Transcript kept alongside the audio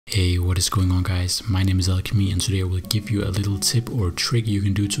Hey, what is going on guys? My name is Alchemy and today I will give you a little tip or trick you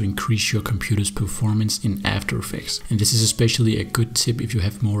can do to increase your computer's performance in After Effects. And this is especially a good tip if you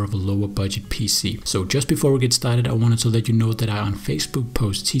have more of a lower budget PC. So just before we get started, I wanted to let you know that I on Facebook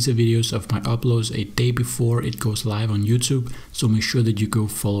post teaser videos of my uploads a day before it goes live on YouTube. So make sure that you go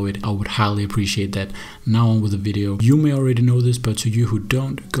follow it. I would highly appreciate that. Now on with the video. You may already know this, but to you who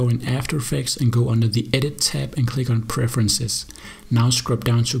don't, go in After Effects and go under the Edit tab and click on Preferences. Now scrub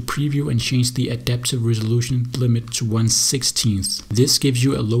down to Preview and change the adaptive resolution limit to 1/16. This gives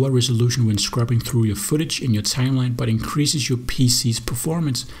you a lower resolution when scrubbing through your footage in your timeline, but increases your PC's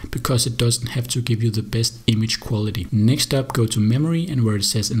performance because it doesn't have to give you the best image quality. Next up, go to Memory, and where it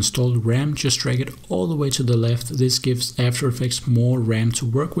says Installed RAM, just drag it all the way to the left. This gives After Effects more RAM to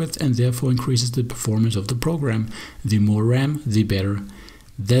work with and therefore increases the performance of the program. The more RAM, the better.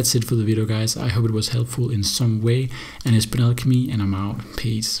 That's it for the video guys. I hope it was helpful in some way, and it's been Alchemy and I'm out.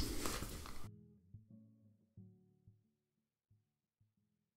 Peace.